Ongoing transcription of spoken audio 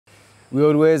We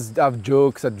always have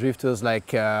jokes at drifters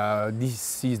like,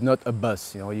 this is not a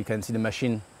bus, you know, you can see the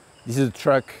machine. This is a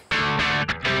truck.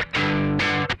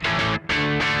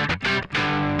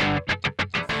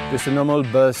 Just a normal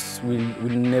bus will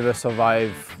never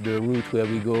survive the route where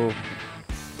we go.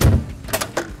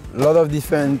 A lot of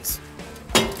different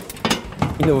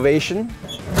innovation.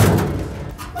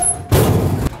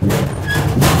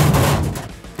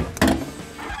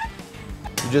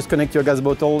 You just connect your gas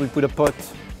bottle, you put a pot,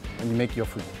 and you make your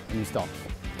food, and you start.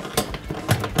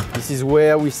 This is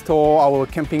where we store our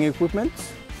camping equipment,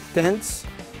 tents.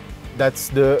 That's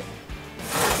the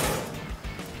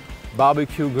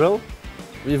barbecue grill.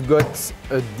 We've got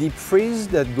a deep freeze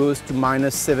that goes to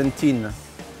 -17.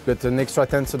 Got an extra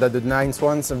tent so that the nice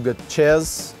ones have got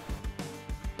chairs.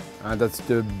 That's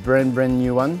the brand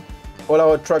new one. All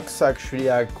our trucks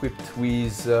actually are equipped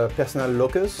with personal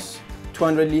lockers,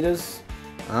 200 liters,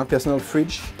 personal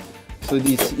fridge. So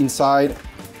this inside,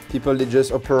 people they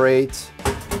just operate.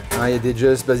 They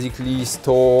just basically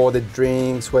store the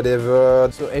drinks, whatever.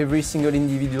 So every single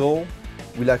individual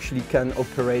will actually can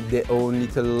operate their own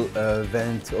little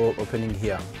vent or opening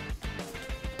here.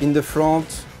 In the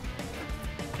front,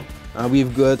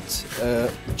 we've got a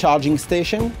charging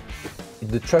station.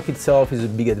 The truck itself is a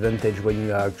big advantage when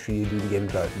you are actually doing game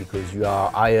drive because you are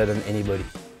higher than anybody.